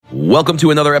Welcome to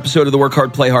another episode of the Work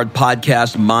Hard, Play Hard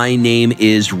podcast. My name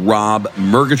is Rob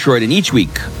Murgatroyd, and each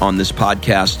week on this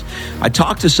podcast, I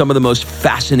talk to some of the most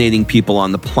fascinating people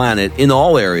on the planet in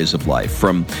all areas of life,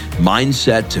 from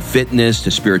mindset to fitness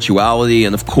to spirituality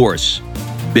and, of course,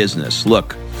 business.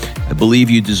 Look, I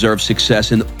believe you deserve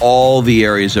success in all the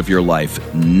areas of your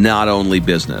life, not only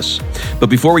business. But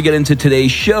before we get into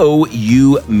today's show,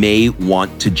 you may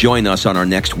want to join us on our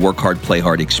next Work Hard, Play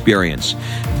Hard experience.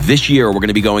 This year, we're going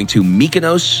to be going to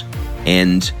Mykonos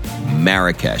and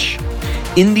Marrakesh.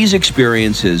 In these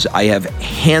experiences, I have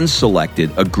hand-selected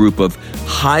a group of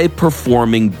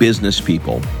high-performing business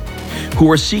people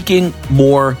who are seeking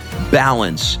more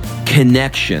balance,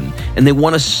 connection, and they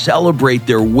want to celebrate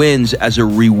their wins as a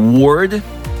reward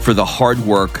for the hard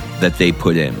work that they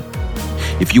put in.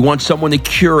 If you want someone to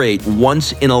curate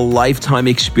once-in-a-lifetime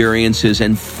experiences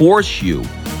and force you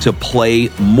to play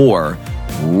more,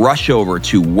 rush over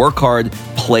to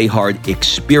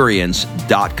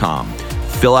workhardplayhardexperience.com.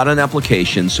 Fill out an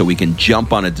application so we can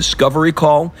jump on a discovery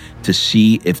call to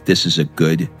see if this is a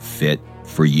good fit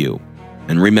for you.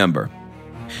 And remember,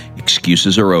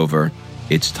 excuses are over.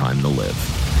 It's time to live.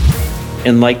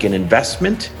 And like an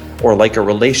investment or like a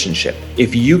relationship,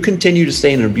 if you continue to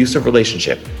stay in an abusive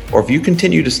relationship, or if you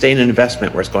continue to stay in an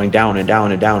investment where it's going down and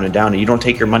down and down and down, and you don't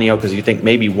take your money out because you think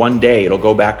maybe one day it'll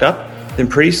go back up, then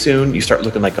pretty soon you start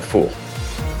looking like a fool.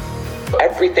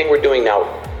 Everything we're doing now,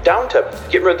 down to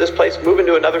get rid of this place, move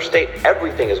into another state,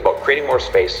 everything is about creating more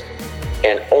space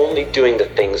and only doing the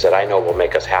things that I know will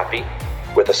make us happy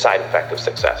with a side effect of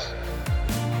success.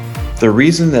 The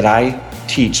reason that I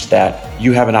teach that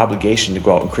you have an obligation to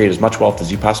go out and create as much wealth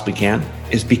as you possibly can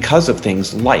is because of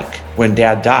things like when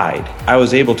Dad died, I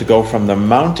was able to go from the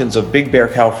mountains of Big Bear,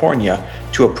 California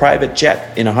to a private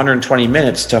jet in 120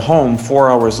 minutes to home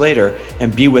 4 hours later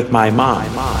and be with my mom.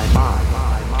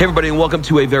 Hey everybody, and welcome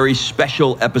to a very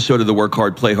special episode of the Work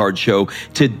Hard, Play Hard show.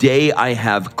 Today I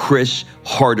have Chris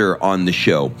Harder on the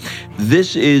show.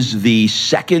 This is the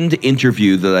second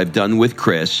interview that I've done with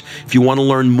Chris. If you want to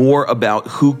learn more about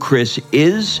who Chris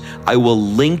is, I will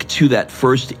link to that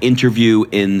first interview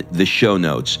in the show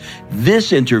notes.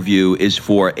 This interview is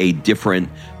for a different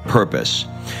purpose.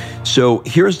 So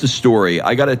here's the story.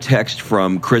 I got a text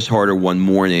from Chris Harder one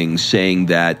morning saying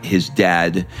that his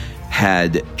dad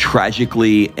had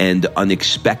tragically and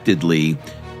unexpectedly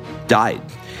died,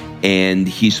 and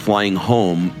he's flying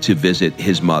home to visit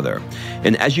his mother.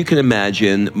 And as you can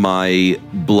imagine, my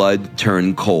blood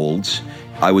turned cold.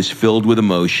 I was filled with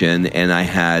emotion, and I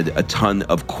had a ton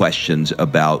of questions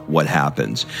about what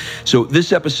happened. So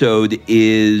this episode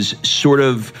is sort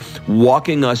of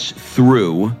walking us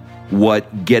through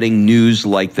what getting news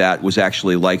like that was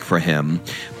actually like for him,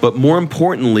 but more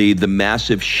importantly, the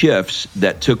massive shifts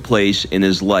that took place in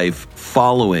his life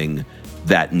following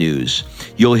that news.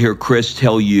 You'll hear Chris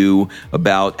tell you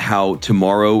about how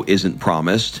tomorrow isn't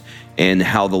promised and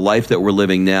how the life that we're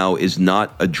living now is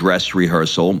not a dress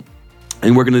rehearsal.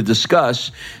 And we're going to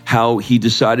discuss how he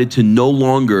decided to no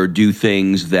longer do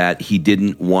things that he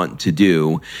didn't want to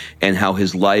do, and how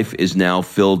his life is now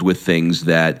filled with things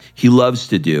that he loves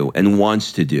to do and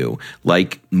wants to do,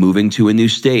 like moving to a new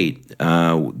state,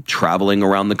 traveling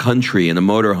around the country in a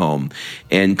motorhome,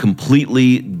 and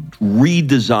completely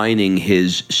redesigning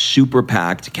his super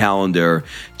packed calendar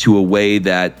to a way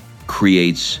that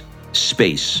creates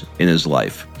space in his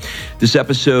life. This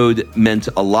episode meant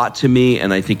a lot to me,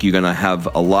 and I think you're going to have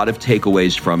a lot of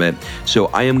takeaways from it. So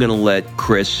I am going to let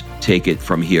Chris take it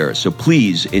from here. So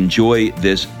please enjoy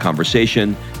this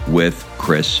conversation with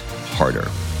Chris Harder.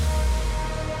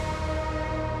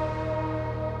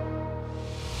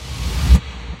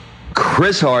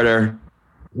 Chris Harder,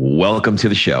 welcome to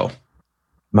the show.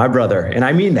 My brother, and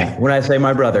I mean that. When I say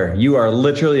my brother, you are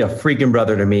literally a freaking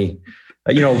brother to me.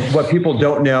 You know, what people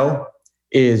don't know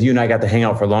is you and I got to hang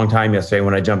out for a long time yesterday.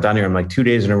 When I jumped on here, I'm like 2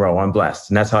 days in a row. I'm blessed.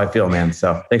 And that's how I feel, man.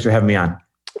 So thanks for having me on.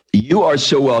 You are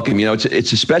so welcome. You know,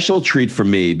 it's a special treat for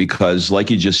me because, like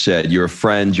you just said, you're a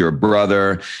friend, you're a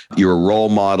brother, you're a role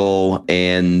model,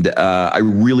 and I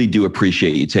really do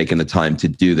appreciate you taking the time to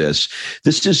do this.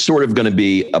 This is sort of going to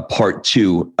be a part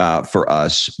two for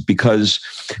us because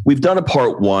we've done a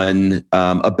part one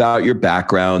about your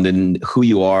background and who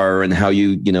you are and how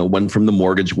you went from the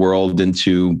mortgage world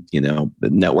into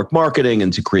network marketing,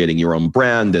 into creating your own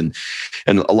brand, and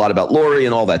a lot about Lori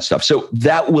and all that stuff. So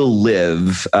that will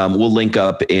live. We'll link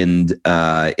up in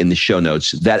the show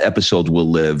notes. That episode will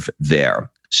live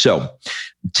there. So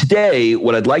today,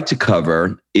 what I'd like to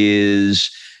cover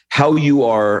is how you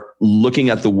are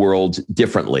looking at the world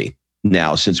differently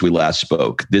now since we last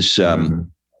spoke. This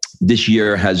this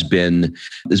year there's been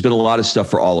a lot of stuff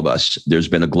for all of us. There's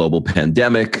been a global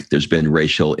pandemic. There's been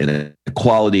racial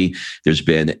inequality. There's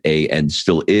been and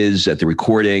still is at the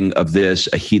recording of this,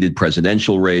 a heated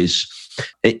presidential race.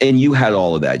 And you had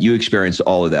all of that. You experienced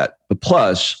all of that. But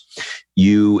plus,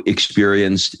 you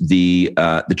experienced the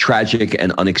tragic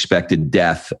and unexpected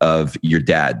death of your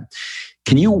dad.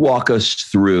 Can you walk us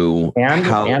through and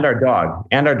our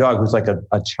dog who's like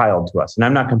a child to us? And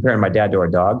I'm not comparing my dad to our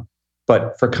dog,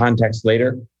 but for context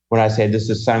later, when I say this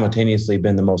has simultaneously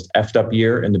been the most effed up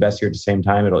year and the best year at the same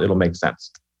time, it'll make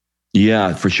sense.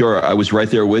 Yeah, for sure. I was right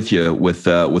there with you with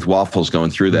Waffles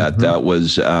going through that.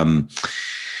 Mm-hmm.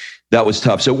 That was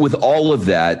tough. So with all of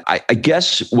that, I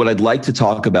guess what I'd like to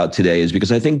talk about today is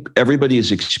because I think everybody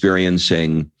is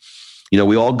experiencing,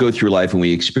 we all go through life and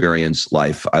we experience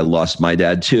life. I lost my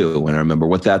dad too, and I remember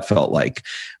what that felt like.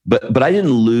 But I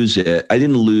didn't lose it. I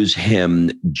didn't lose him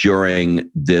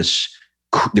during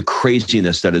the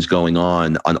craziness that is going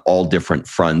on all different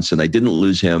fronts. And I didn't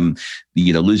lose him,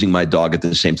 losing my dog at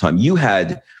the same time. You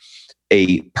had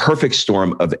a perfect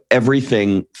storm of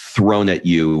everything thrown at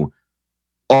you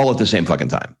all at the same fucking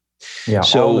time. Yeah,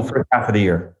 so all in the first half of the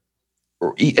year.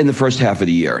 In the first half of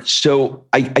the year. So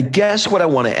I guess what I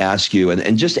want to ask you,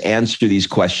 and just answer these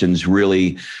questions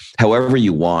really however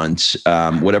you want,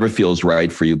 whatever feels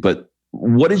right for you. But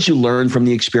what did you learn from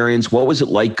the experience? What was it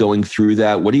like going through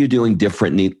that? What are you doing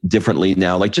differently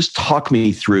now? Like, just talk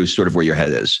me through sort of where your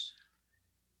head is.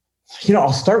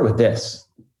 I'll start with this.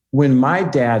 When my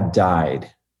dad died,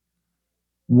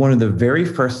 one of the very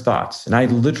first thoughts, and I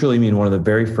literally mean one of the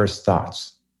very first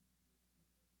thoughts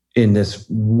in this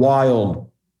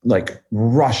wild, like,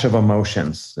 rush of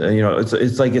emotions,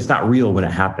 it's like, it's not real when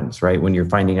it happens, right? When you're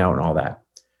finding out and all that.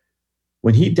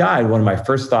 When he died, one of my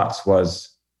first thoughts was,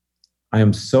 I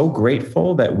am so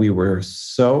grateful that we were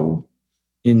so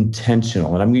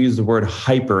intentional, and I'm going to use the word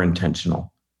hyper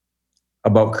intentional,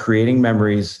 about creating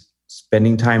memories,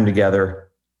 spending time together,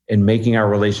 and making our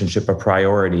relationship a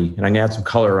priority. And I'm going to add some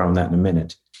color around that in a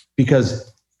minute.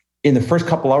 Because in the first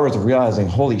couple hours of realizing,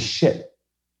 holy shit,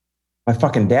 my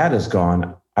fucking dad is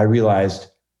gone, I realized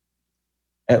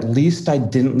at least I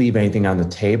didn't leave anything on the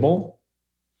table.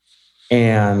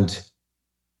 And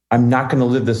I'm not going to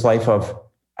live this life of,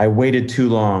 I waited too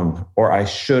long, or I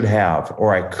should have,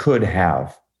 or I could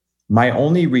have. My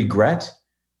only regret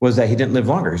was that he didn't live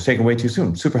longer. He was taken way too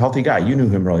soon. Super healthy guy. You knew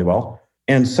him really well.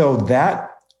 And so that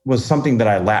was something that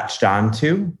I latched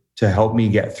onto to help me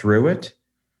get through it.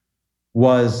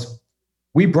 Was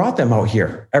we brought them out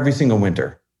here every single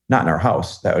winter, not in our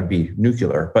house, that would be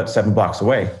nuclear, but 7 blocks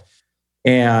away,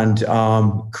 and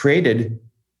created,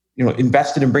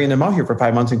 invested in bringing them out here for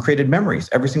 5 months and created memories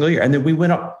every single year. And then we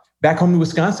went up back home to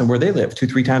Wisconsin, where they live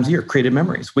 2-3 times a year, created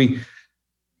memories.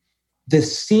 The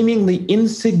seemingly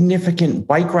insignificant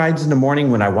bike rides in the morning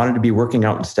when I wanted to be working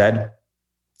out instead,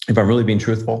 if I'm really being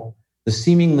truthful, the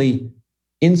seemingly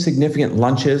insignificant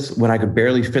lunches when I could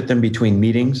barely fit them between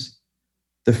meetings,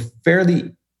 the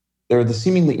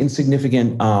seemingly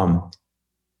insignificant,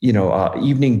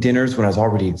 evening dinners when I was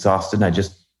already exhausted and I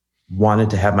just wanted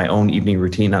to have my own evening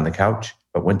routine on the couch,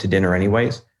 but went to dinner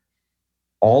anyways.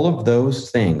 All of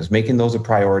those things, making those a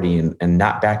priority and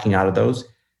not backing out of those,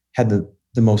 had the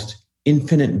most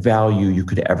infinite value you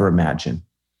could ever imagine.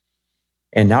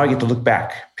 And now I get to look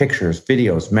back, pictures,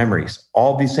 videos, memories,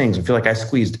 all these things, and feel like I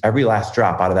squeezed every last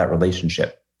drop out of that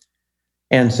relationship.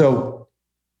 And so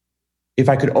if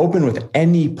I could open with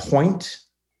any point,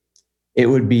 it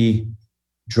would be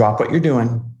drop what you're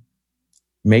doing,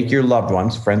 make your loved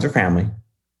ones, friends or family,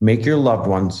 make your loved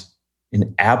ones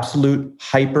an absolute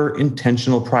hyper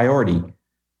intentional priority,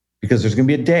 because there's going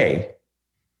to be a day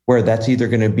where that's either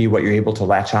going to be what you're able to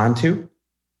latch onto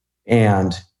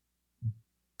and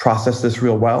process this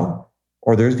real well,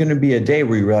 or there's going to be a day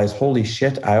where you realize, holy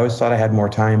shit, I always thought I had more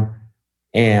time,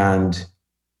 and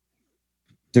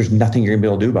there's nothing you're going to be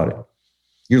able to do about it.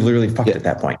 You're literally fucked at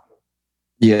that point.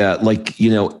 Yeah,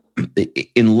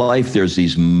 in life, there's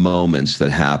these moments that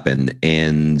happen,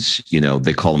 and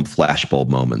they call them flashbulb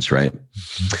moments, right?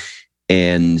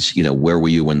 And where were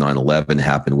you when 9/11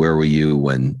 happened? Where were you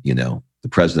when the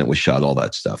president was shot? All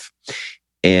that stuff.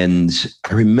 And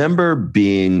I remember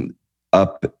being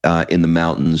up in the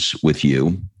mountains with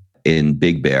you in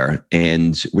Big Bear,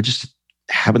 and we're just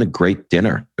having a great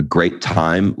dinner, a great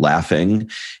time, laughing.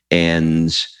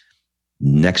 And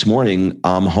next morning,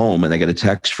 I'm home and I get a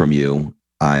text from you.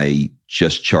 I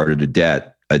just chartered a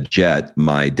jet.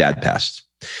 My dad passed.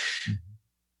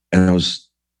 And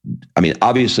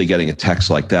obviously getting a text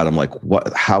like that, I'm like,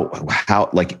 what, how,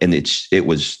 like, and it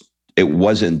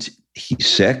wasn't, he's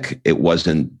sick. It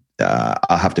wasn't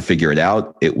I'll have to figure it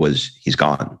out. It was, he's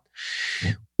gone.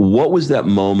 What was that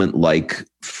moment like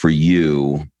for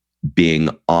you being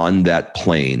on that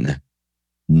plane,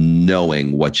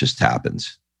 knowing what just happened?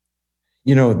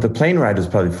 The plane ride was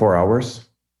probably 4 hours,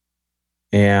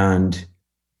 and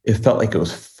it felt like it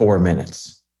was 4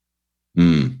 minutes.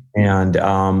 And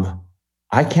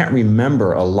I can't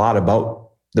remember a lot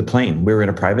about the plane. We were in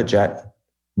a private jet,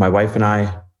 my wife and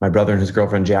I, my brother and his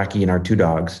girlfriend, Jackie, and our 2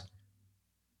 dogs.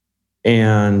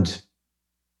 And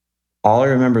all I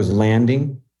remember is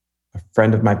landing, a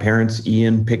friend of my parents,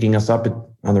 Ian, picking us up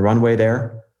on the runway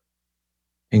there,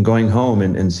 and going home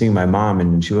and seeing my mom.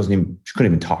 And she couldn't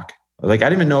even talk. Like, I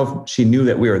didn't even know if she knew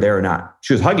that we were there or not.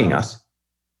 She was hugging us,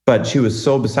 but she was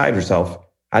so beside herself.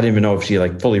 I didn't even know if she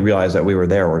fully realized that we were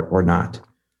there or not.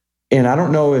 And I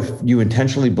don't know if you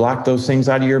intentionally block those things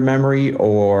out of your memory,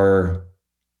 or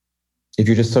if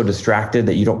you're just so distracted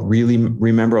that you don't really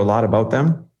remember a lot about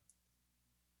them.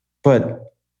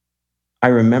 But I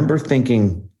remember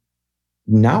thinking,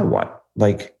 now what?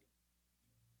 Like,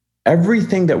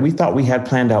 everything that we thought we had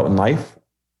planned out in life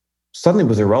suddenly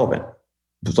was irrelevant.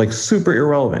 It was like super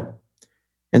irrelevant.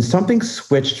 And something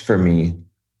switched for me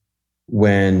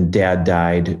when Dad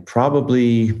died,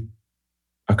 probably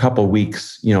a couple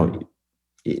weeks,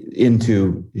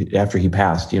 after he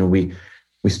passed.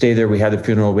 We stayed there. We had the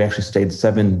funeral. We actually stayed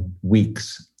 7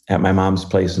 weeks at my mom's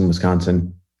place in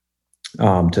Wisconsin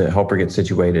to help her get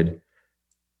situated.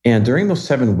 And during those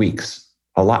 7 weeks,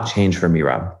 a lot changed for me,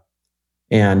 Rob.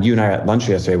 And you and I at lunch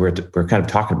yesterday, we're kind of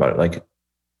talking about it. Like,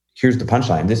 here's the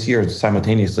punchline. This year has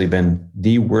simultaneously been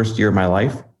the worst year of my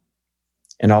life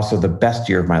and also the best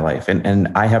year of my life. And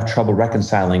I have trouble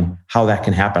reconciling how that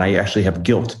can happen. I actually have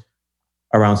guilt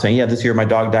around saying, yeah, this year my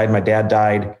dog died, my dad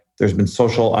died. There's been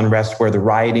social unrest where the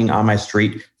rioting on my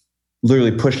street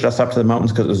literally pushed us up to the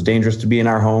mountains because it was dangerous to be in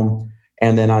our home.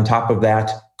 And then on top of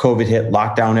that, COVID hit,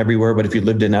 lockdown everywhere. But if you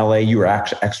lived in LA, you were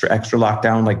extra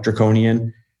lockdown, like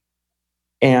draconian.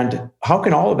 And how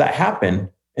can all of that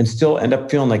happen and still end up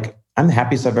feeling like I'm the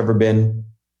happiest I've ever been,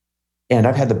 and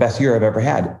I've had the best year I've ever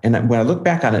had? And when I look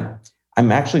back on it,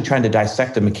 I'm actually trying to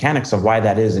dissect the mechanics of why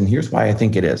that is. And here's why I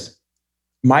think it is.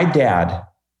 My dad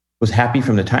was happy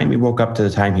from the time he woke up to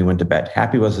the time he went to bed.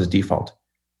 Happy was his default.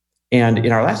 And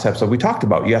in our last episode, we talked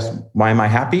about, you asked, why am I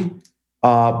happy? A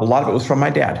lot of it was from my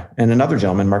dad and another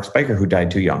gentleman, Mark Spiker, who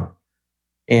died too young.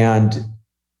 And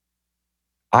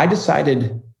I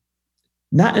decided,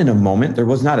 not in a moment, there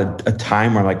was not a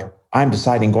time where I'm like, I'm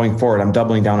deciding going forward, I'm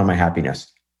doubling down on my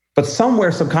happiness. But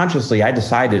somewhere subconsciously, I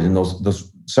decided in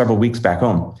those several weeks back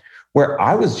home where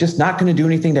I was just not going to do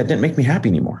anything that didn't make me happy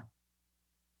anymore.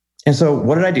 And so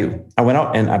what did I do? I went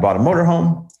out and I bought a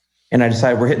motorhome, and I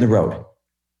decided we're hitting the road.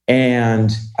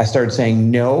 And I started saying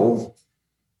no.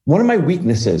 One of my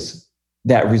weaknesses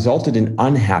that resulted in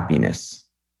unhappiness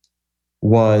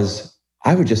was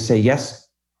I would just say yes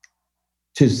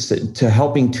to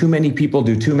helping too many people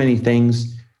do too many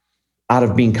things out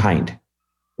of being kind.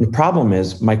 And the problem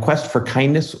is my quest for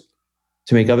kindness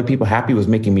to make other people happy was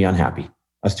making me unhappy. I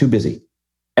was too busy.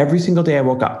 Every single day I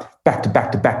woke up, back to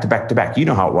back to back to back to back. You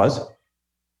know how it was.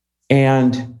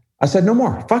 And I said, no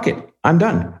more. Fuck it. I'm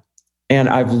done. And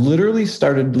I've literally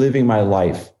started living my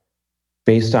life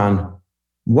based on,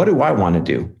 what do I want to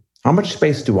do? How much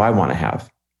space do I want to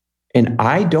have? And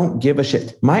I don't give a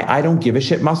shit. My I don't give a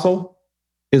shit muscle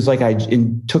is like I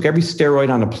took every steroid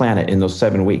on the planet in those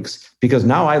 7 weeks, because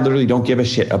now I literally don't give a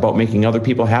shit about making other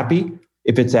people happy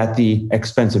if it's at the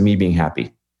expense of me being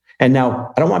happy. And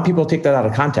now I don't want people to take that out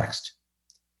of context.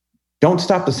 Don't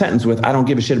stop the sentence with, I don't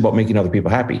give a shit about making other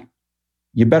people happy.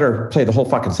 You better play the whole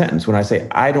fucking sentence when I say,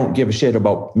 I don't give a shit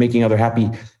about making other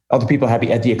people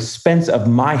happy at the expense of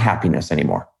my happiness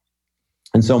anymore.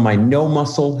 And so my no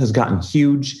muscle has gotten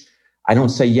huge. I don't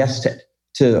say yes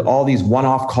to all these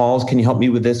one-off calls. Can you help me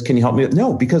with this? Can you help me?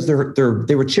 No, because they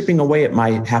were chipping away at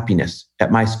my happiness,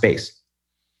 at my space.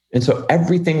 And so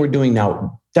everything we're doing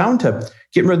now, down to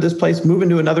getting rid of this place, moving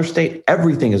to another state,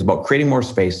 everything is about creating more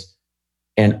space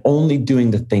and only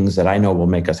doing the things that I know will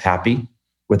make us happy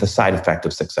with a side effect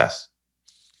of success.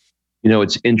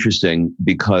 It's interesting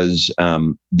because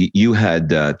you had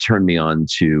turned me on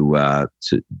to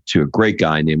a great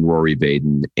guy named Rory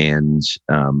Vaden, and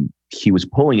he was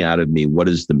pulling out of me, what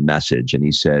is the message? And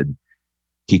he said,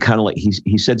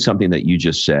 he said something that you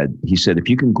just said. He said, if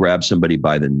you can grab somebody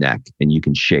by the neck and you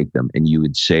can shake them and you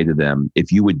would say to them,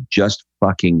 if you would just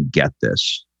fucking get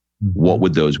this, what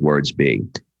would those words be?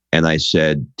 And I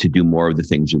said, to do more of the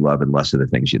things you love and less of the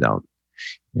things you don't.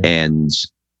 Yeah. And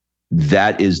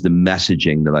that is the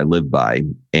messaging that I live by.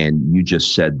 And you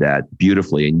just said that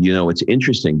beautifully. And it's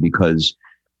interesting because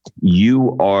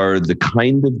You are the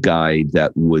kind of guy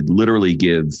that would literally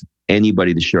give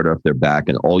anybody the shirt off their back,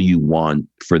 and all you want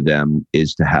for them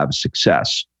is to have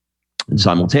success. And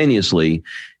simultaneously,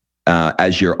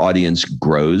 as your audience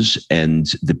grows and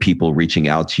the people reaching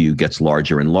out to you gets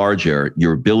larger and larger,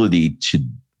 your ability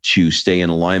to stay in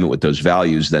alignment with those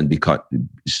values then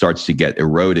starts to get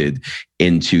eroded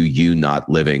into you not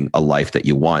living a life that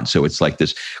you want. So it's like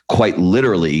this quite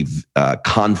literally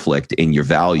conflict in your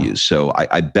values. So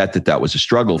I bet that was a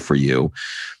struggle for you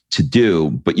to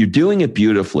do, but you're doing it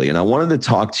beautifully. And I wanted to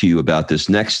talk to you about this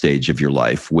next stage of your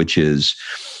life, which is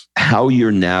how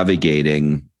you're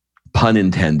navigating, pun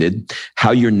intended,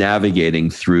 how you're navigating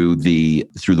through the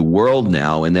world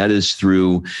now. And that is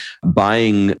through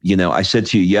buying, I said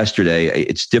to you yesterday,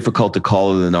 it's difficult to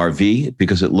call it an RV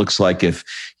because it looks like if,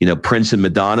 Prince and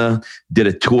Madonna did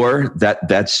a tour,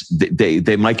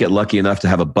 they might get lucky enough to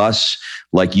have a bus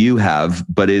like you have,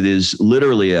 but it is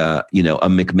literally a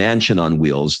McMansion on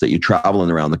wheels that you're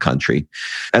traveling around the country.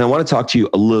 And I want to talk to you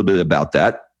a little bit about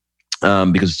that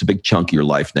because it's a big chunk of your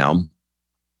life now.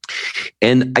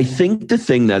 And I think the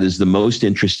thing that is the most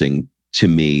interesting to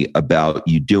me about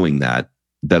you doing that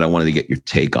I wanted to get your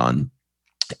take on,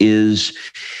 is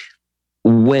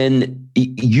when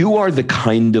you are the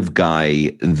kind of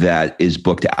guy that is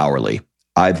booked hourly.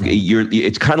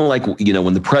 It's kind of like,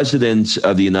 when the president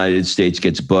of the United States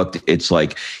gets booked, it's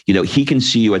like, he can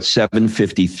see you at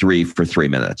 7:53 for 3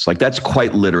 minutes. Like that's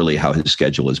quite literally how his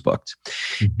schedule is booked.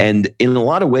 Mm-hmm. And in a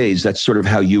lot of ways, that's sort of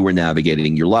how you were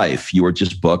navigating your life. You were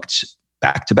just booked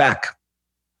back to back.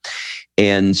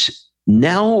 And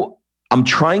now I'm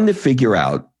trying to figure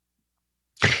out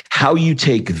how you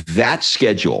take that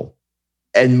schedule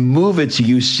and move it to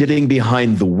you sitting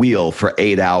behind the wheel for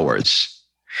 8 hours.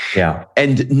 Yeah.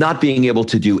 And not being able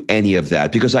to do any of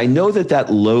that, because I know that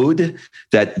load,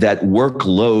 that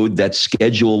workload, that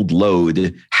scheduled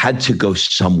load had to go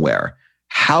somewhere.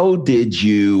 How did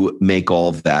you make all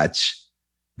of that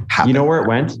happen? You know where it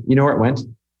went?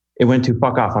 It went to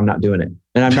fuck off. I'm not doing it.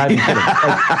 And I'm not even kidding.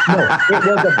 No,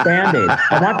 it was a Band-Aid.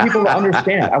 I want people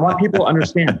to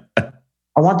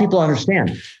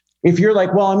understand. If you're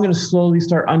like, well, I'm going to slowly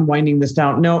start unwinding this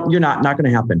down. No, you're not going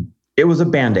to happen. It was a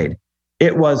Band-Aid.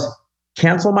 It was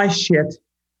cancel my shit.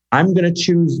 I'm going to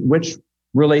choose which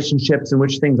relationships and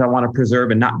which things I want to preserve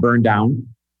and not burn down.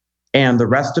 And the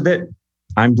rest of it,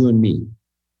 I'm doing me.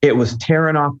 It was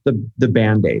tearing off the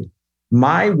Band-Aid.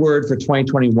 My word for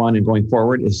 2021 and going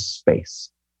forward is space.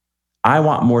 I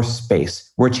want more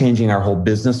space. We're changing our whole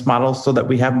business model so that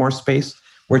we have more space.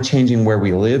 We're changing where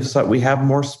we live so that we have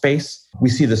more space. We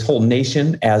see this whole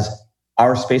nation as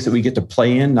our space that we get to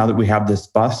play in now that we have this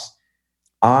bus.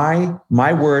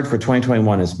 My word for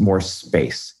 2021 is more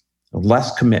space,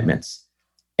 less commitments.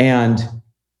 And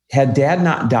had Dad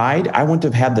not died, I wouldn't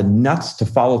have had the nuts to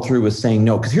follow through with saying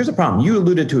no. Because here's the problem. You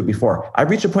alluded to it before.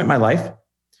 I've reached a point in my life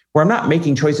where I'm not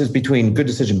making choices between good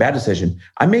decision, bad decision.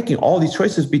 I'm making all these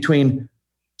choices between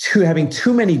having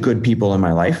too many good people in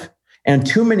my life and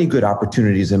too many good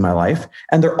opportunities in my life.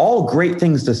 And they're all great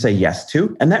things to say yes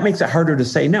to. And that makes it harder to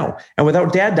say no. And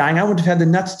without Dad dying, I wouldn't have had the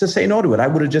nuts to say no to it. I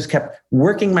would have just kept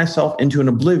working myself into an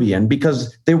oblivion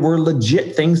because they were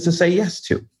legit things to say yes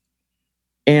to.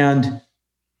 And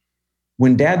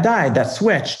when Dad died, that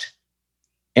switched.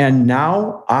 And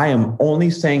now I am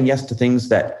only saying yes to things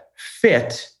that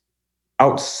fit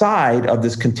outside of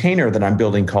this container that I'm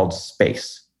building called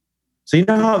space. So you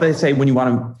know how they say when you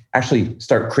want to actually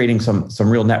start creating some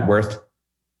real net worth,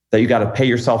 that you got to pay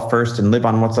yourself first and live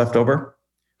on what's left over?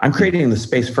 I'm creating the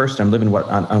space first and I'm living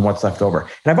on what's left over.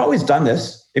 And I've always done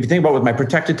this. If you think about with my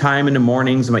protected time in the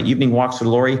mornings and my evening walks with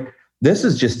Lori, this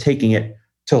is just taking it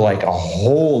to like a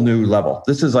whole new level.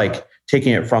 This is like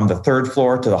taking it from the 3rd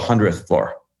floor to the 100th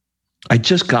floor. I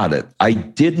just got it. I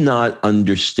did not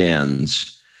understand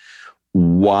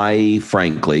why,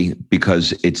 frankly,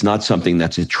 because it's not something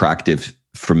that's attractive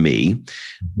for me,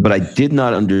 but I did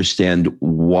not understand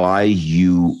why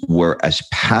you were as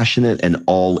passionate and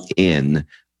all in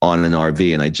on an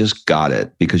RV. And I just got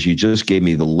it because you just gave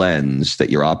me the lens that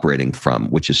you're operating from,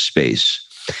 which is space.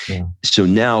 Yeah. So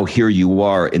now here you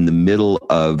are in the middle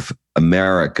of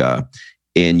America,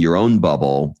 in your own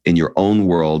bubble, in your own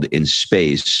world, in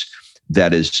space,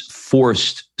 that is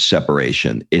forced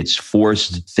separation. It's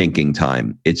forced thinking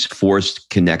time. It's forced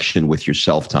connection with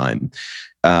yourself time.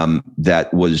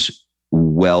 That was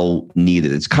well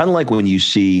needed. It's kind of like when you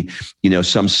see,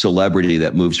 some celebrity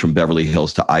that moves from Beverly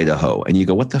Hills to Idaho and you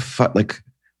go, what the fuck? Like,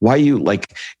 why you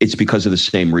like, it's because of the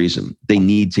same reason. They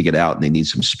need to get out and they need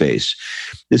some space.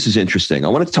 This is interesting. I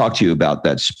want to talk to you about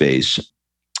that space.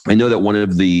 I know that one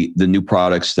of the new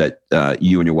products that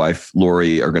you and your wife,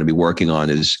 Lori, are going to be working on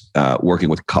is working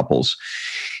with couples.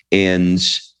 And,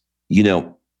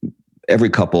 every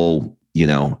couple,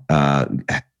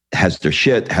 has their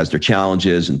shit, has their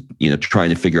challenges, and, trying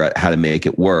to figure out how to make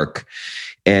it work.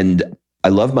 And I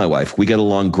love my wife. We get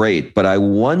along great. But I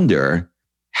wonder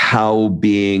how I'm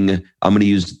going to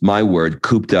use my word,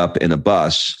 cooped up in a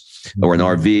bus or an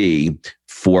RV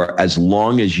for as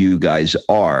long as you guys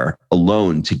are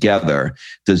alone together,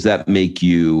 does that make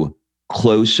you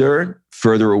closer,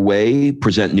 further away,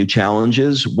 present new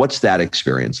challenges? What's that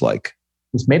experience like?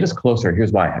 It's made us closer.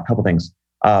 Here's why. A couple things.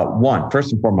 One,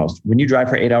 first and foremost, when you drive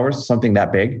for 8 hours, something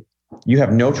that big, you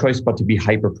have no choice but to be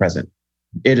hyper present.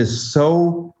 It is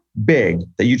so big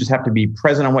that you just have to be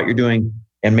present on what you're doing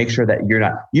and make sure that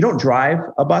you don't drive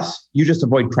a bus, you just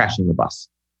avoid crashing the bus.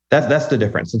 That's the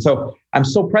difference. And so I'm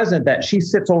so present that she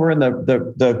sits over in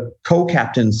the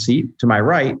co-captain's seat to my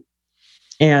right,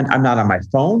 and I'm not on my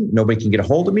phone. Nobody can get a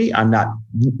hold of me. I'm not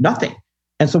nothing.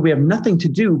 And so we have nothing to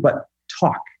do but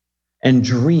talk and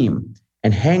dream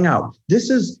and hang out. It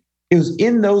was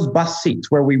in those bus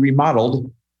seats where we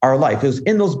remodeled our life. It was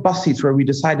in those bus seats where we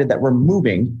decided that we're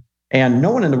moving, and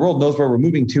no one in the world knows where we're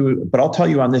moving to, but I'll tell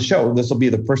you on this show, this will be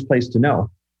the first place to know.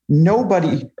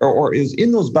 Nobody, or is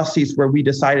in those bus seats where we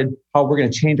decided how we're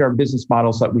going to change our business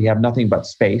model so that we have nothing but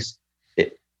space.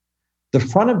 The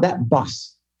front of that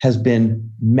bus has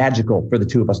been magical for the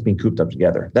two of us being cooped up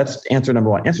together. That's answer number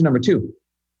one. Answer number two,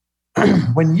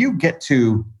 when you get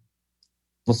to,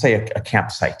 let's say, a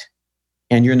campsite,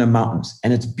 and you're in the mountains,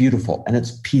 and it's beautiful, and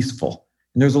it's peaceful,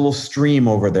 and there's a little stream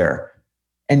over there,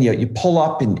 and you pull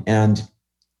up and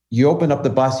you open up the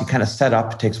bus, you kind of set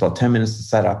up, it takes about 10 minutes to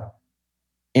set up,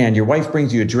 and your wife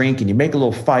brings you a drink, and you make a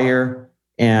little fire,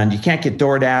 and you can't get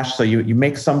DoorDash, so you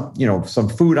make some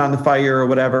food on the fire or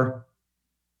whatever.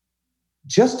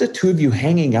 Just the two of you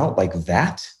hanging out like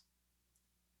that,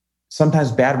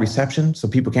 sometimes bad reception, so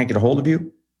people can't get a hold of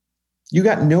you. You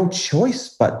got no choice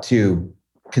but to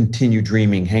continue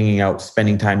dreaming, hanging out,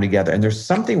 spending time together. And there's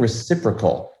something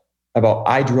reciprocal about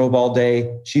I drove all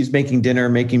day, she's making dinner,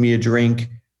 making me a drink.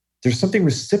 There's something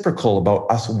reciprocal about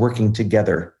us working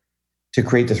together to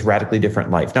create this radically different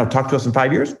life. Now, talk to us in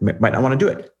 5 years, might not want to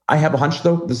do it. I have a hunch,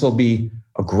 though, this will be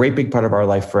a great big part of our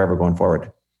life forever going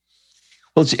forward.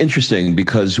 Well, it's interesting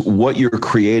because what you're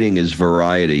creating is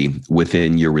variety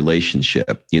within your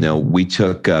relationship. We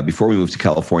took, before we moved to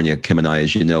California, Kim and I,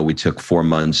 as you know, we took 4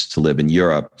 months to live in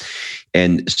Europe.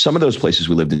 And some of those places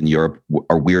we lived in Europe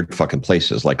are weird fucking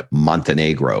places, like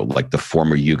Montenegro, like the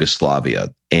former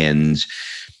Yugoslavia. And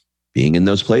being in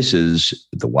those places,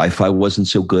 the Wi-Fi wasn't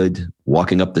so good.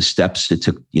 Walking up the steps, it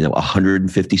took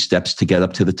 150 steps to get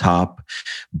up to the top.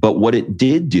 But what it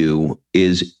did do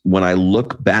is, when I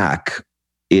look back,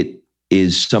 it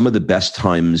is some of the best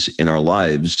times in our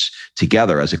lives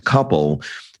together as a couple,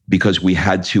 because we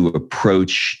had to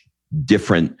approach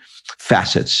different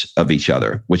facets of each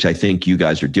other, which I think you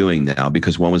guys are doing now.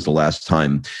 Because when was the last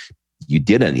time you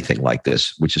did anything like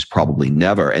this? Which is probably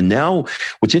never. And now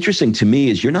what's interesting to me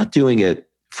is you're not doing it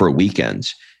for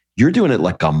weekends. You're doing it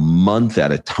like a month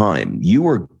at a time. You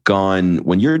were gone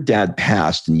when your dad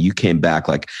passed and you came back.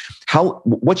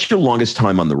 What's your longest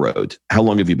time on the road? How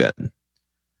long have you been?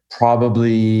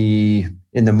 Probably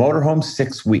in the motorhome,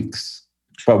 6 weeks,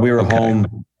 but we were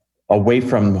home, away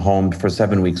from home for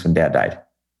 7 weeks when Dad died.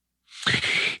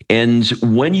 And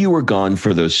when you were gone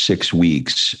for those 6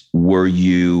 weeks, were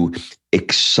you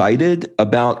excited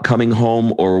about coming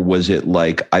home, or was it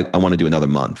like, I want to do another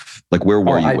month? Like, where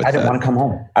were you with that? I didn't want to come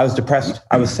home. I was depressed.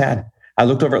 I was sad. I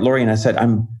looked over at Lori and I said,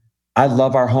 I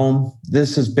love our home.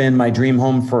 This has been my dream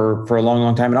home for a long,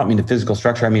 long time. I don't mean the physical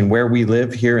structure. I mean, where we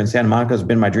live here in Santa Monica has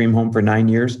been my dream home for 9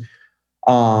 years.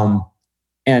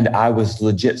 And I was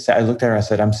legit sad. I looked at her, I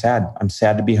said, I'm sad. I'm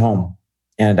sad to be home.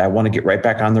 And I want to get right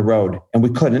back on the road. And we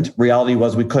couldn't. Reality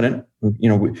was we couldn't.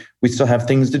 We still have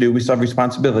things to do. We still have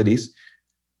responsibilities.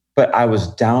 But I was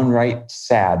downright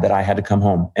sad that I had to come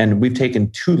home. And we've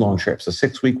taken 2 long trips, a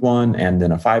 6-week one and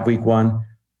then a 5-week one.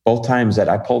 Both times that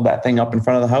I pulled that thing up in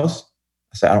front of the house,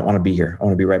 I said, I don't want to be here. I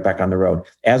want to be right back on the road.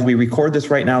 As we record this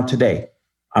right now today,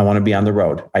 I want to be on the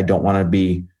road. I don't want to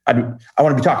be, I want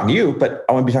to be talking to you, but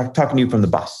I want to be talking to you from the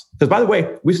bus. Because by the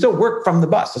way, we still work from the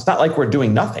bus. It's not like we're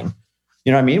doing nothing.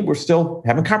 You know what I mean? We're still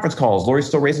having conference calls. Lori's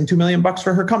still raising $2 million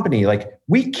for her company. Like,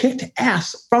 we kicked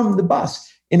ass from the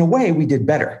bus. In a way, we did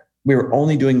better. We were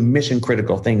only doing mission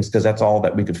critical things because that's all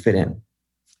that we could fit in.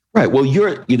 Right. Well,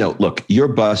 look, your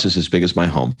bus is as big as my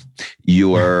home.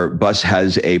 Your bus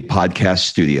has a podcast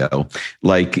studio.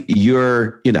 Like,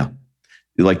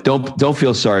 Like, don't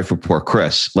feel sorry for poor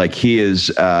Chris. Like he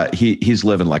is, he's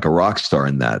living like a rock star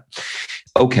in that.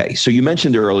 Okay, so you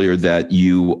mentioned earlier that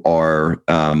you are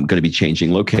going to be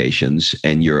changing locations,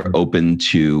 and you're open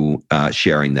to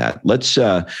sharing that. Let's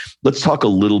talk a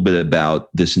little bit about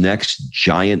this next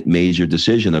giant major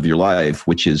decision of your life,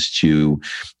 which is to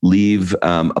leave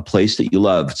a place that you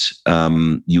loved.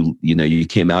 You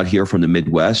came out here from the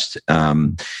Midwest.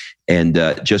 And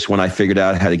just when I figured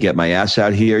out how to get my ass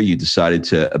out here, you decided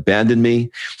to abandon me.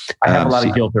 I have a lot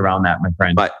of guilt around that, my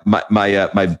friend.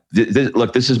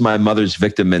 Look, this is my mother's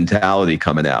victim mentality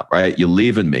coming out, right? You're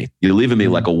leaving me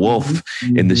like a wolf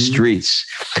in the streets.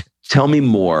 Tell me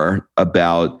more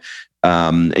about,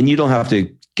 and you don't have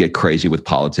to get crazy with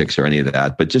politics or any of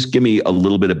that, but just give me a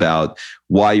little bit about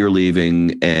why you're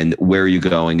leaving and where you're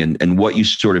going, and what you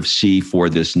sort of see for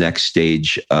this next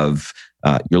stage of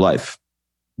your life.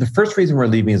 The first reason we're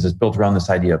leaving is it's built around this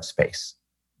idea of space.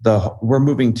 We're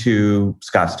moving to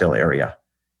Scottsdale area,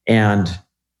 and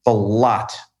the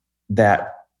lot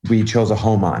that we chose a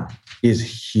home on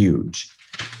is huge,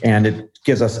 and it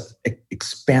gives us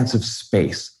expansive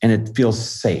space, and it feels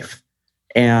safe.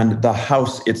 And the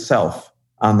house itself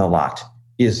on the lot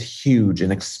is huge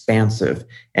and expansive.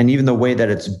 And even the way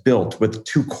that it's built with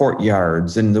 2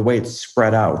 courtyards and the way it's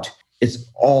spread out, it's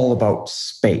all about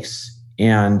space.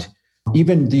 And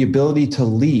even the ability to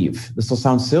leave, this will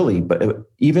sound silly, but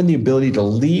even the ability to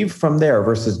leave from there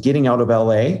versus getting out of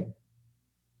LA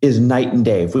is night and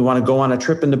day. If we want to go on a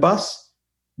trip in the bus,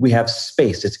 we have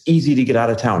space. It's easy to get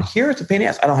out of town. Here, it's a pain in the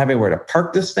ass. I don't have anywhere to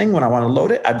park this thing when I want to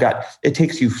load it. It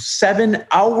takes you 7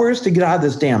 hours to get out of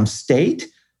this damn state.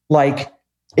 Like,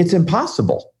 it's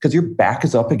impossible because your back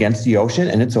is up against the ocean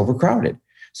and it's overcrowded.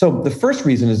 So the first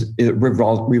reason is it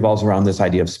revolves around this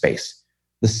idea of space.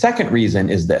 The second reason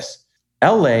is this.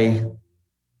 LA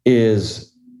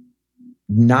is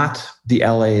not the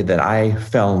LA that I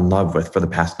fell in love with for the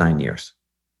past 9 years.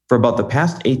 For about the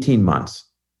past 18 months,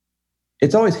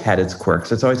 it's always had its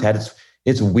quirks. It's always had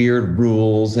its weird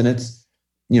rules, and its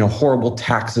horrible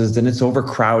taxes, and its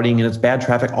overcrowding, and its bad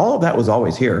traffic. All of that was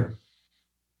always here,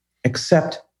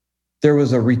 except there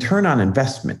was a return on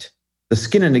investment. The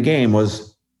skin in the game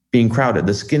was being crowded.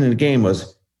 The skin in the game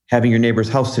was having your neighbor's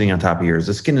house sitting on top of yours.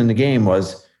 The skin in the game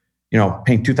was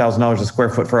paying $2,000 a square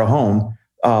foot for a home.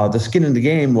 The skin in the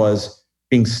game was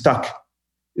being stuck,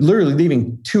 literally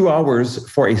leaving 2 hours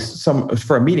for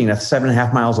a meeting that's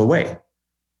 7.5 miles away.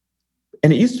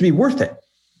 And it used to be worth it.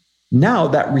 Now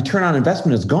that return on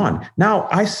investment is gone. Now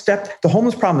the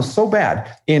homeless problem is so bad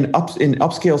in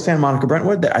upscale Santa Monica,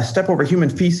 Brentwood, that I step over human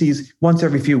feces once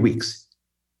every few weeks.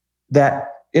 That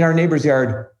in our neighbor's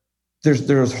yard,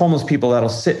 there's homeless people that'll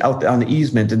sit out on the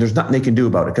easement, and there's nothing they can do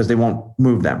about it because they won't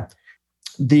move them.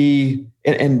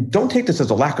 And don't take this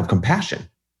as a lack of compassion.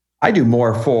 I do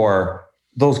more for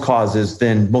those causes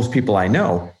than most people I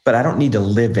know, but I don't need to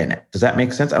live in it. Does that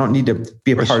make sense? I don't need to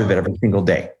be a part of it every single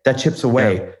day. That chips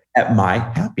away at my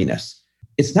happiness.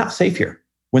 It's not safe here.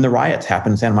 When the riots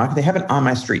happen in Santa Monica, they happen on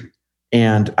my street.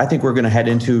 And I think we're going to head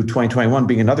into 2021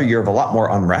 being another year of a lot more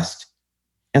unrest.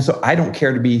 And so I don't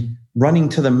care to be running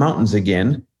to the mountains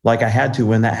again like I had to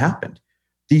when that happened.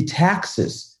 The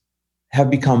taxes have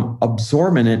become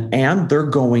absorbent, and they're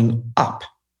going up.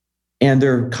 And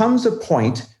there comes a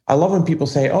point, I love when people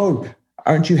say, oh,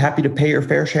 aren't you happy to pay your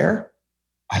fair share?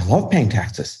 I love paying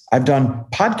taxes. I've done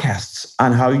podcasts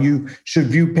on how you should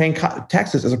view paying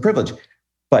taxes as a privilege,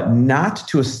 but not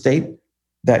to a state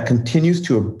that continues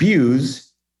to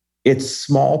abuse its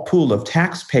small pool of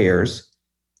taxpayers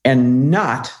and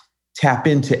not tap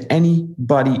into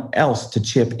anybody else to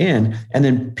chip in and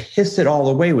then piss it all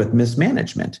away with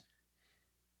mismanagement.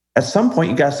 At some point,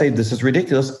 you got to say, this is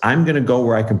ridiculous. I'm going to go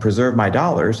where I can preserve my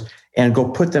dollars and go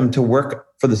put them to work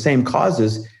for the same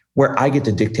causes where I get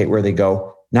to dictate where they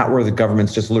go, not where the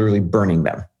government's just literally burning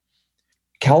them.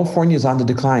 California is on the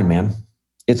decline, man.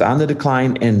 It's on the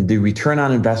decline, and the return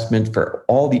on investment for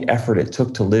all the effort it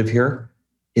took to live here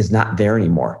is not there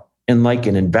anymore. And like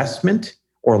an investment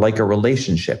or like a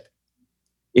relationship,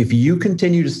 if you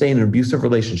continue to stay in an abusive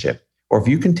relationship, or if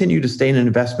you continue to stay in an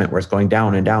investment where it's going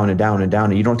down and down and down and down,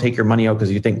 and you don't take your money out because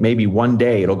you think maybe one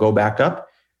day it'll go back up,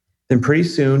 then pretty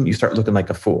soon you start looking like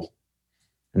a fool.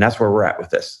 And that's where we're at with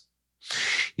this.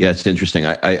 Yeah, it's interesting.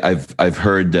 I've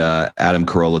heard Adam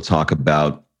Carolla talk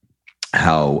about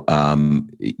how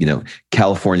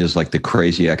California is like the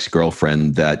crazy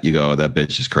ex-girlfriend that you go, that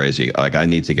bitch is crazy. Like I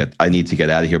need to get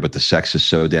out of here, but the sex is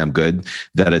so damn good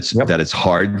that it's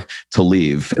hard to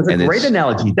leave. It's a great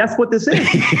analogy. That's what this is.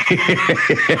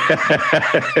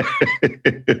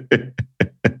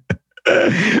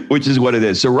 Which is what it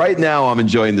is. So right now I'm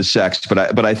enjoying the sex, but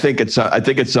I think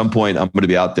at some point I'm going to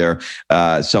be out there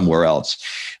somewhere else.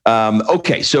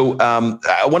 Okay, so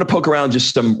I want to poke around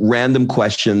just some random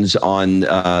questions on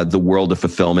the world of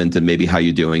fulfillment and maybe how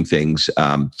you're doing things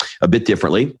a bit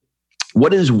differently.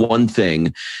 What is one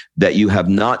thing that you have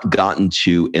not gotten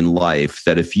to in life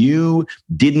that if you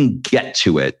didn't get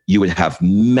to it, you would have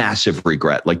massive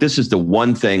regret? Like, this is the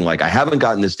one thing, like, I haven't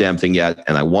gotten this damn thing yet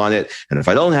and I want it. And if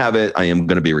I don't have it, I am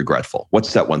going to be regretful.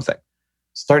 What's that one thing?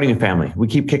 Starting a family. We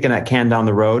keep kicking that can down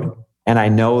the road. And I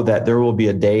know that there will be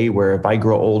a day where if I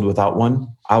grow old without one,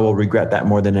 I will regret that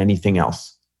more than anything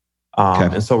else. Okay.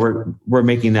 And so we're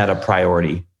making that a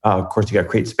priority. Of course, you got to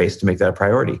create space to make that a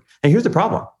priority. And here's the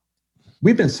problem.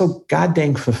 We've been so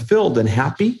goddamn fulfilled and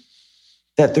happy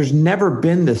that there's never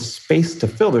been this space to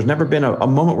fill. There's never been a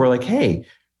moment where like, hey,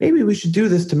 maybe we should do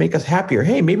this to make us happier.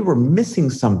 Hey, maybe we're missing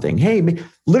something. Hey,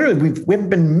 literally, we haven't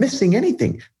been missing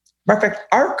anything. Matter of fact,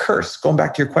 our curse, going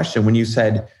back to your question, when you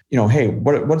said, hey,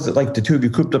 what is it like the two of you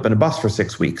cooped up in a bus for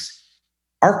 6 weeks?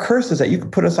 Our curse is that you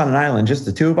could put us on an island, just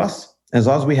the two of us. And as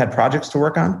long as we had projects to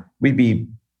work on, we'd be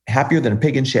happier than a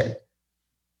pig in shit.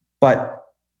 But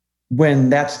when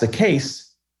that's the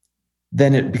case,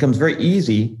 then it becomes very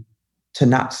easy to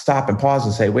not stop and pause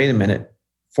and say, wait a minute,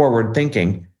 forward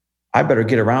thinking, I better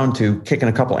get around to kicking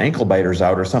a couple ankle biters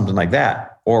out or something like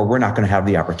that, or we're not going to have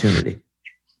the opportunity.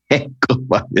 Ankle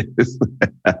biters.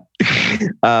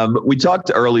 We talked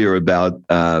earlier about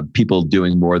people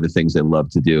doing more of the things they love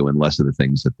to do and less of the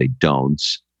things that they don't.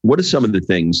 What are some of the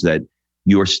things that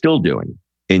you are still doing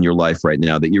in your life right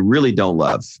now that you really don't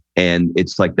love? And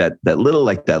it's like that little,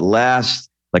 like that last,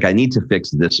 like, I need to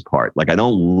fix this part. Like, I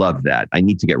don't love that. I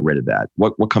need to get rid of that.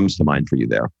 What comes to mind for you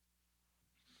there?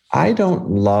 I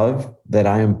don't love that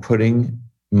I am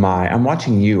I'm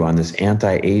watching you on this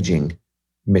anti-aging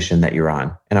mission that you're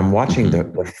on. And I'm watching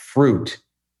the fruit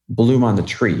bloom on the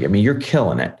tree. I mean, you're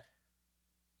killing it.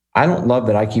 I don't love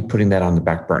that I keep putting that on the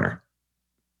back burner.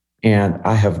 And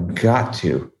I have got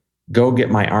to go get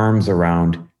my arms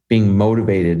around being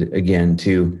motivated again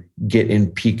to get in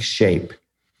peak shape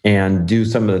and do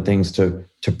some of the things to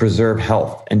preserve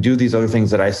health and do these other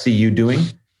things that I see you doing.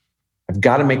 I've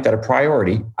got to make that a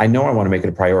priority. I know I want to make it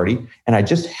a priority, and I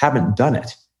just haven't done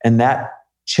it. And that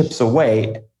chips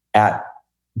away at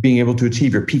being able to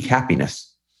achieve your peak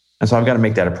happiness. And so I've got to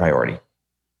make that a priority.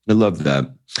 I love that.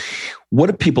 What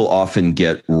do people often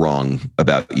get wrong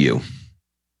about you?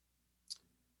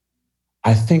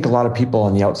 I think a lot of people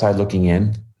on the outside looking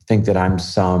in think that I'm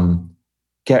some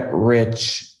get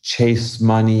rich, chase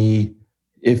money.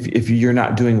 If you're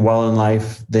not doing well in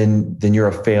life, then you're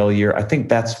a failure. I think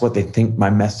that's what they think my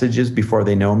message is before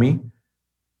they know me.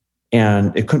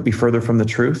 And it couldn't be further from the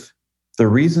truth. The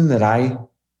reason that I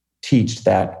teach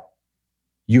that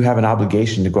you have an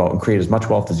obligation to go out and create as much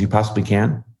wealth as you possibly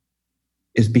can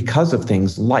is because of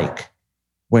things like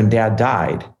when Dad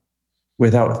died,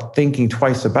 without thinking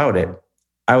twice about it,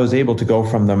 I was able to go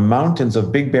from the mountains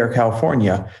of Big Bear,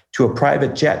 California to a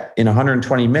private jet in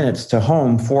 120 minutes to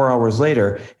home 4 hours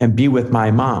later and be with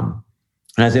my mom.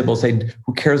 And I was able to say,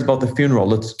 who cares about the funeral?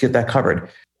 Let's get that covered.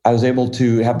 I was able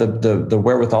to have the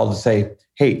wherewithal to say,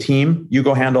 hey, team, you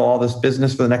go handle all this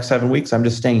business for the next 7 weeks. I'm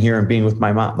just staying here and being with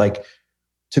my mom. Like,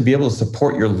 to be able to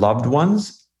support your loved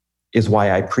ones is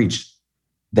why I preach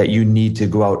that you need to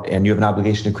go out and you have an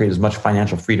obligation to create as much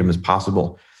financial freedom as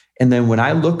possible. And then when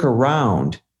I look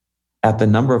around at the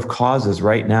number of causes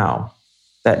right now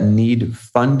that need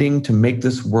funding to make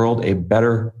this world a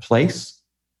better place,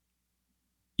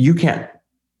 you can't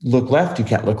look left, you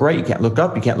can't look right, you can't look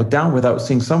up, you can't look down without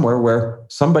seeing somewhere where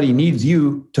somebody needs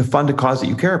you to fund a cause that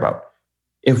you care about.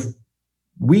 If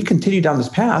we continue down this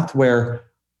path where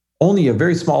only a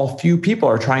very small few people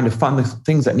are trying to fund the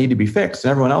things that need to be fixed,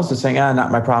 and everyone else is saying,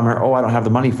 not my problem, or I don't have the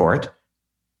money for it,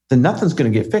 then nothing's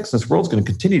going to get fixed. This world's going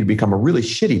to continue to become a really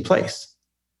shitty place.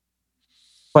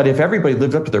 But if everybody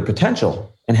lived up to their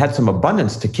potential and had some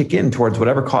abundance to kick in towards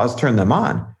whatever cause turned them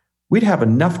on, we'd have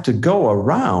enough to go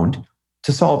around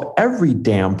to solve every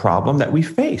damn problem that we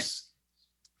face.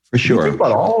 For sure. If you think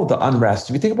about all the unrest,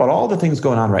 if you think about all the things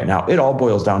going on right now, it all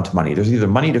boils down to money. There's either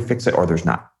money to fix it or there's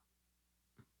not.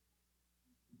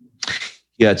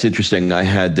 Yeah, it's interesting.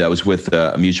 I was with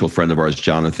a mutual friend of ours,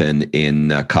 Jonathan, in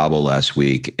Cabo last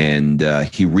week, and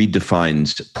he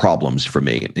redefines problems for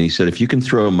me. And he said, if you can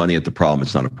throw money at the problem,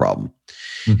 it's not a problem.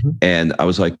 Mm-hmm. And I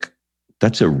was like,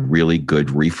 that's a really good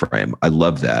reframe. I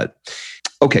love that.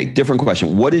 Okay, different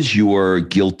question. What is your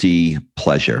guilty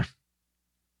pleasure?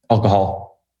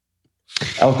 Alcohol.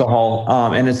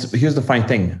 And here's the funny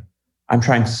thing. I'm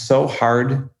trying so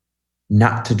hard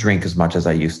not to drink as much as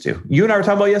I used to. You and I were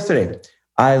talking about yesterday.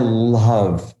 I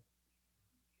love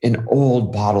an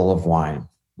old bottle of wine,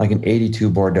 like an 82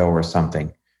 Bordeaux or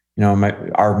something. You know,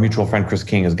 our mutual friend Chris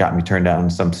King has got me turned down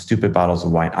some stupid bottles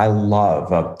of wine. I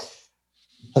love a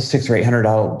 $600 or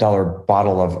 $800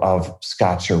 bottle of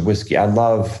scotch or whiskey. I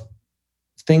love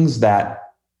things that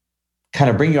kind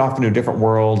of bring you off into a different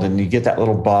world, and you get that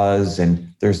little buzz,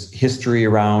 and there's history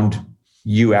around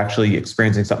you actually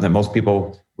experiencing something that most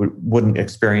people wouldn't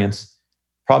experience.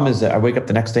 Problem is that I wake up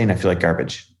the next day and I feel like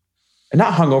garbage. And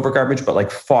not hungover garbage, but like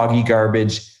foggy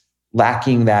garbage,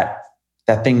 lacking that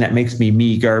thing that makes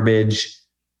me garbage.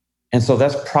 And so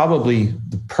that's probably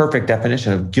the perfect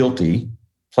definition of guilty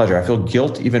pleasure. I feel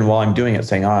guilt even while I'm doing it,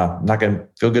 saying, I'm not going to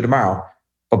feel good tomorrow.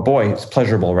 But boy, it's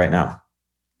pleasurable right now.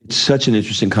 It's such an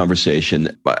interesting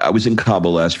conversation. I was in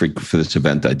Cabo last week for this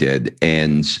event I did,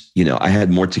 and I had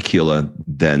more tequila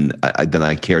than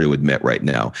I care to admit right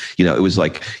now. It was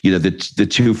like the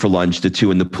two for lunch, the two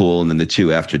in the pool, and then the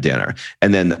two after dinner.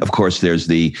 And then of course there's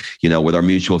the with our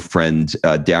mutual friend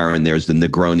Darren, there's the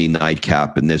Negroni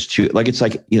nightcap, and there's two. Like it's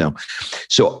like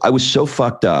So I was so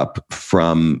fucked up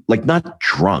from not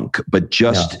drunk, but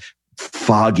just. Yeah.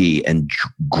 Foggy and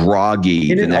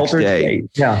groggy the next day.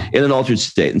 Yeah. In an altered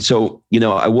state. And so,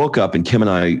 I woke up and Kim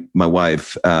and I, my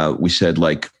wife, we said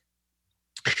we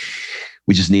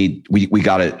just need, we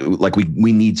got to,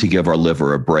 we need to give our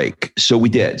liver a break. So we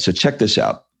did. So check this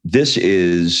out.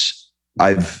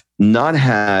 I've not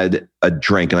had a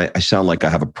drink, and I sound like I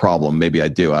have a problem. Maybe I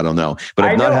do. I don't know. But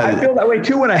I feel that way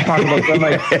too when I talk about it. I'm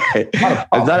like,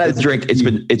 I've not had a drink.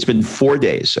 It's been 4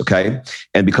 days. Okay.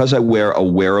 And because I wear a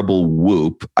wearable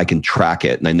Whoop, I can track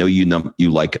it. And I know you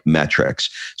like metrics.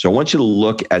 So I want you to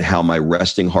look at how my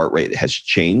resting heart rate has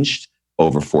changed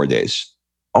over 4 days.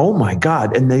 Oh my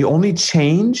God. And the only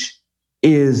change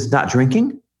is not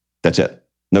drinking? That's it.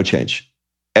 No change.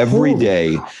 Every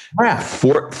day,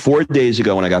 4 days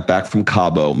ago when I got back from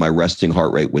Cabo, my resting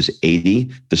heart rate was 80.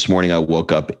 This morning I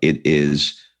woke up, it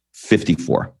is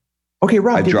 54. Okay,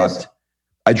 Rob.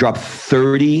 I dropped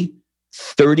 30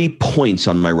 points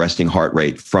on my resting heart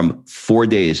rate from 4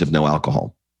 days of no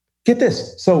alcohol. Get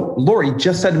this. So Lori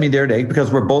just said to me the other day,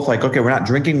 because we're both like, okay, we're not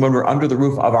drinking when we're under the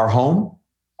roof of our home.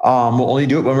 We'll only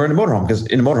do it when we're in a motorhome, because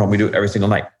in a motorhome we do it every single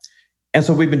night. And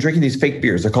so we've been drinking these fake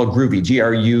beers. They're called Groovy,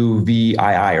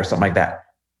 Gruvii or something like that.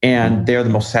 And they're the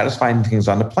most satisfying things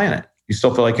on the planet. You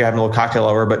still feel like you're having a little cocktail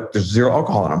hour, but there's zero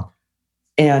alcohol in them.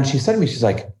 And she said to me, she's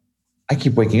like, I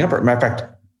keep waking up. Matter of fact,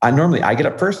 I get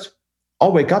up first.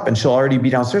 I'll wake up and she'll already be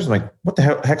downstairs. I'm like, what the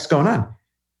heck's going on?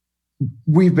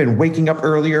 We've been waking up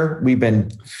earlier. We've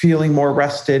been feeling more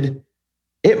rested.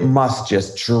 It must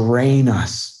just drain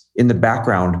us in the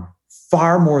background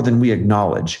far more than we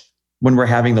acknowledge when we're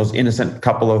having those innocent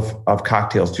couple of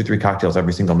cocktails, 2-3 cocktails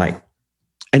every single night.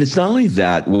 And it's not only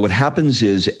that, what happens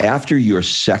is after your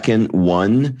second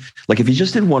one, like if you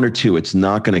just did one or two, it's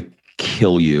not going to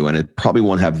kill you and it probably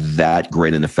won't have that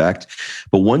great an effect.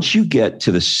 But once you get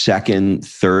to the second,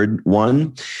 third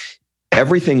one,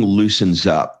 everything loosens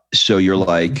up. So you're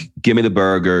like, give me the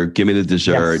burger, give me the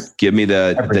dessert, give me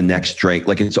the next drink.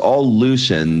 Like it's all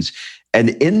loosened.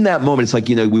 And in that moment, it's like,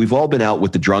 we've all been out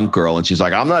with the drunk girl and she's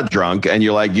like, I'm not drunk. And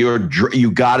you're like,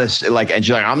 you gotta and she's like,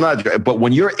 I'm not drunk. But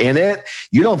when you're in it,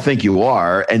 you don't think you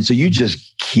are. And so you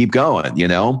just keep going,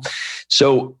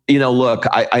 So, look,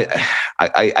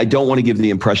 I don't want to give the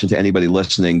impression to anybody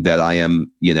listening that I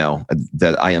am,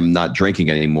 that I am not drinking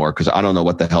anymore, because I don't know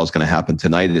what the hell is going to happen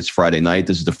tonight. It's Friday night.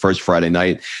 This is the first Friday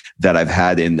night that I've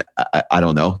had in, I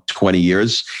don't know, 20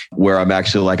 years where I'm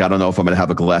actually like, I don't know if I'm going to have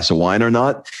a glass of wine or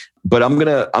not. But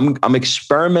I'm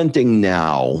experimenting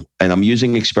now, and I'm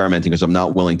using experimenting because I'm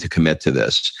not willing to commit to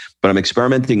this, but I'm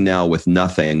experimenting now with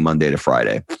nothing Monday to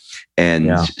Friday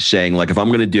and saying like, if I'm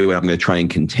going to do it, I'm going to try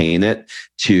and contain it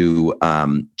to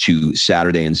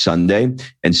Saturday and Sunday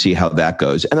and see how that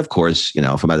goes. And of course,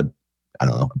 if I'm at a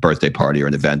birthday party or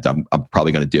an event, I'm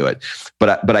probably going to do it.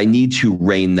 But I need to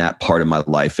rein that part of my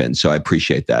life in. So I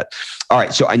appreciate that. All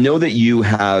right. So I know that you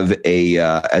have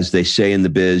as they say in the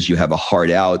biz, you have a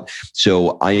heart out.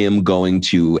 So I am going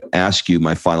to ask you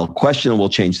my final question and we'll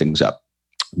change things up.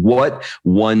 What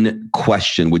one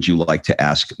question would you like to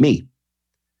ask me?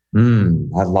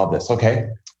 I love this. Okay.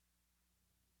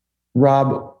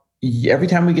 Rob, every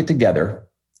time we get together,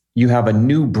 you have a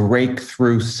new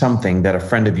breakthrough something that a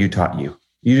friend of you taught you.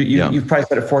 You've probably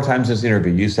said it 4 times in this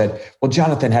interview. You said, well,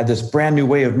 Jonathan had this brand new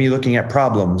way of me looking at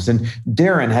problems, and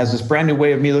Darren has this brand new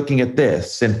way of me looking at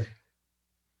this. And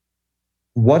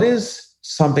what is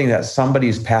something that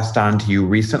somebody's passed on to you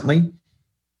recently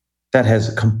that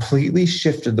has completely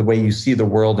shifted the way you see the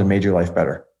world and made your life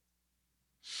better?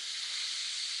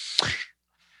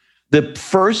 The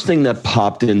first thing that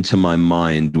popped into my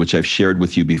mind, which I've shared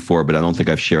with you before, but I don't think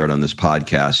I've shared on this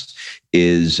podcast,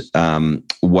 is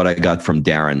what I got from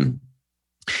Darren.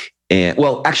 And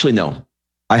well, actually, no,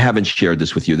 I haven't shared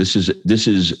this with you. This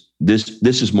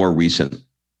is more recent.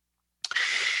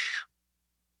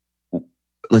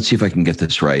 Let's see if I can get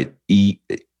this right.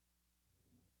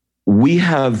 We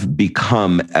have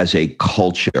become, as a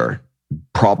culture,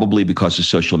 probably because of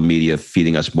social media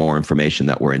feeding us more information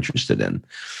that we're interested in,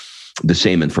 the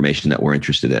same information that we're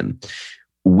interested in.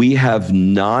 We have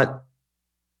not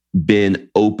been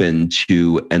open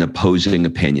to an opposing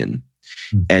opinion.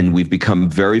 And we've become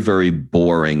very, very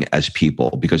boring as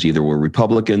people because either we're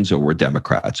Republicans or we're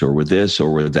Democrats or we're this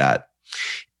or we're that.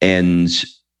 And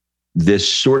this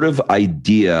sort of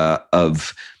idea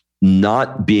of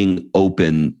not being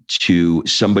open to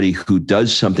somebody who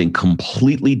does something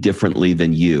completely differently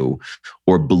than you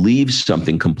or believes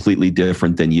something completely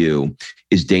different than you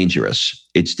is dangerous.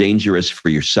 It's dangerous for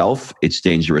yourself. It's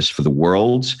dangerous for the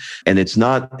world. And it's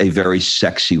not a very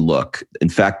sexy look. In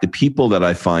fact, the people that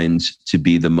I find to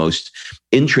be the most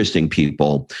interesting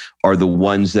people are the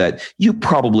ones that you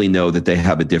probably know that they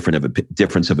have a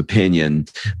difference of opinion,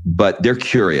 but they're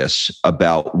curious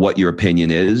about what your opinion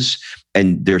is.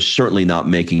 And they're certainly not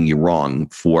making you wrong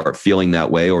for feeling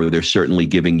that way, or they're certainly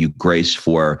giving you grace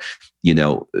for,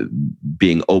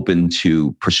 being open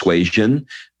to persuasion.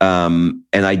 And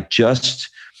I just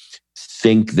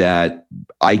think that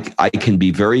I can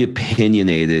be very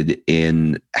opinionated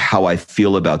in how I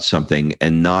feel about something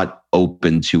and not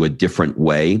open to a different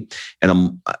way.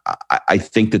 And I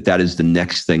think that is the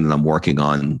next thing that I'm working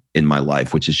on in my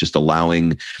life, which is just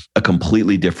allowing a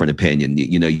completely different opinion.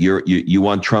 You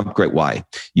want Trump, great. Why?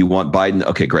 You want Biden?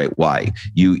 Okay, great. Why?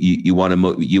 You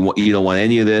don't want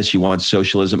any of this. You want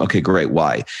socialism? Okay, great.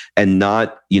 Why? And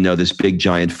not, this big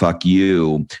giant fuck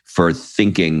you for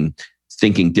thinking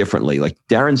differently. Like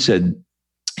Darren said,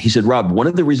 he said, Rob, one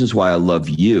of the reasons why I love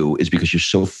you is because you're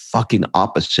so fucking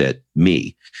opposite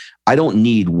me. I don't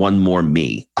need one more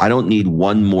me. I don't need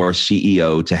one more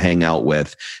CEO to hang out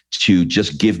with to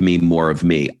just give me more of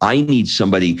me. I need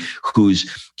somebody who's,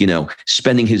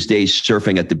 spending his days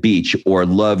surfing at the beach or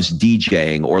loves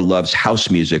DJing or loves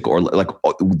house music or like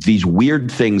these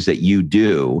weird things that you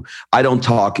do. I don't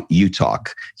talk, you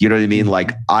talk. You know what I mean?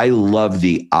 Like I love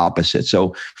the opposite.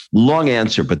 So long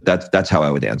answer, but that's how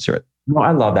I would answer it. No,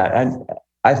 I love that. And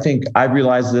I think I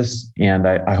realize this, and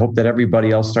I hope that everybody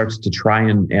else starts to try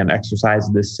and exercise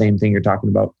this same thing you're talking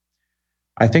about.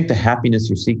 I think the happiness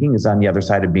you're seeking is on the other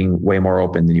side of being way more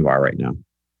open than you are right now.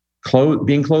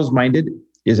 Being closed-minded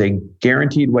is a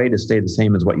guaranteed way to stay the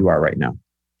same as what you are right now.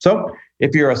 So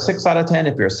if you're a 6 out of 10,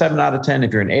 if you're a 7 out of 10,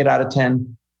 if you're an 8 out of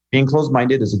 10, being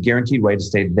closed-minded is a guaranteed way to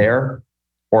stay there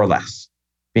or less.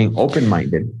 Being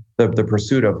open-minded, the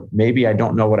pursuit of maybe I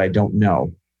don't know what I don't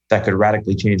know that could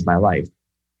radically change my life,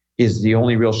 is the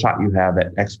only real shot you have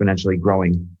at exponentially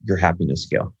growing your happiness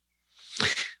scale.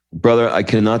 Brother, I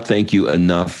cannot thank you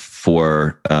enough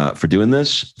for doing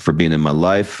this, for being in my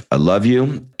life. I love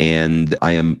you. And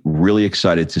I am really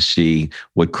excited to see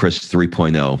what Chris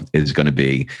 3.0 is going to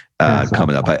be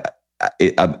coming up.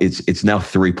 It's now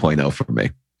 3.0 for me.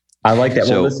 I like that.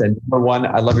 Well, listen, number one,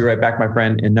 I love you right back, my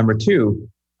friend. And number two,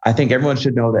 I think everyone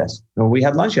should know this. We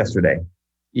had lunch yesterday.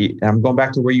 I'm going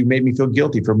back to where you made me feel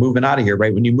guilty for moving out of here,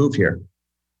 right? When you moved here,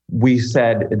 we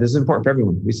said, this is important for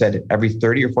everyone. We said every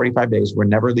 30 or 45 days, we're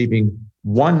never leaving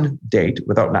one date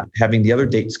without not having the other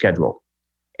date scheduled.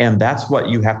 And that's what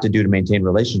you have to do to maintain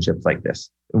relationships like this.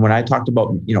 And when I talked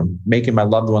about, making my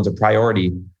loved ones a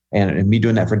priority and me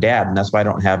doing that for dad, and that's why I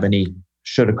don't have any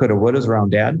shoulda, coulda, wouldas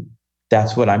around dad.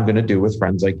 That's what I'm going to do with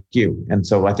friends like you. And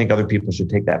so I think other people should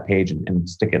take that page and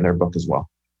stick it in their book as well.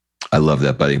 I love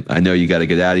that, buddy. I know you got to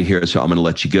get out of here, so I'm going to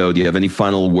let you go. Do you have any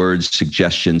final words,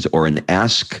 suggestions, or an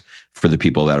ask for the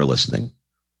people that are listening?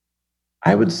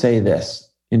 I would say this.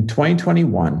 In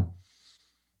 2021,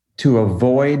 to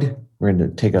avoid, we're going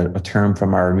to take a term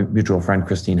from our mutual friend,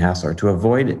 Christine Hassler, to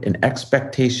avoid an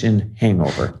expectation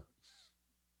hangover,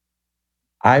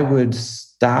 I would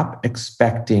stop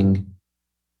expecting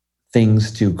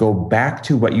things to go back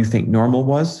to what you think normal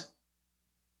was.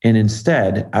 And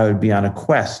instead, I would be on a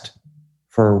quest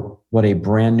for what a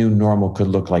brand new normal could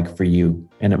look like for you.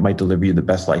 And it might deliver you the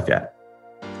best life yet.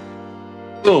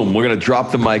 Boom. We're going to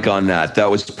drop the mic on that.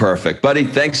 That was perfect. Buddy,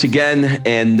 thanks again.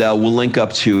 And we'll link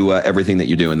up to everything that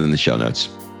you're doing in the show notes.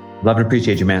 Love and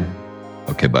appreciate you, man.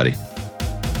 Okay, buddy.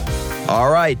 All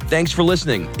right. Thanks for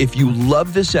listening. If you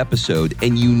love this episode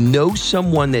and you know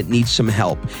someone that needs some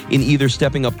help in either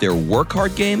stepping up their work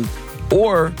hard game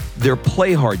or their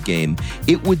Play Hard game,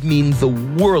 it would mean the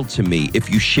world to me if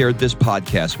you shared this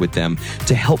podcast with them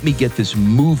to help me get this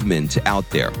movement out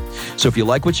there. So if you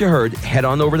like what you heard, head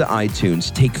on over to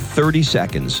iTunes, take 30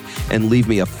 seconds, and leave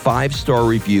me a 5-star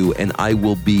review, and I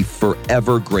will be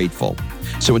forever grateful.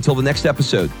 So until the next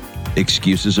episode,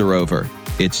 excuses are over.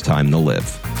 It's time to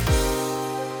live.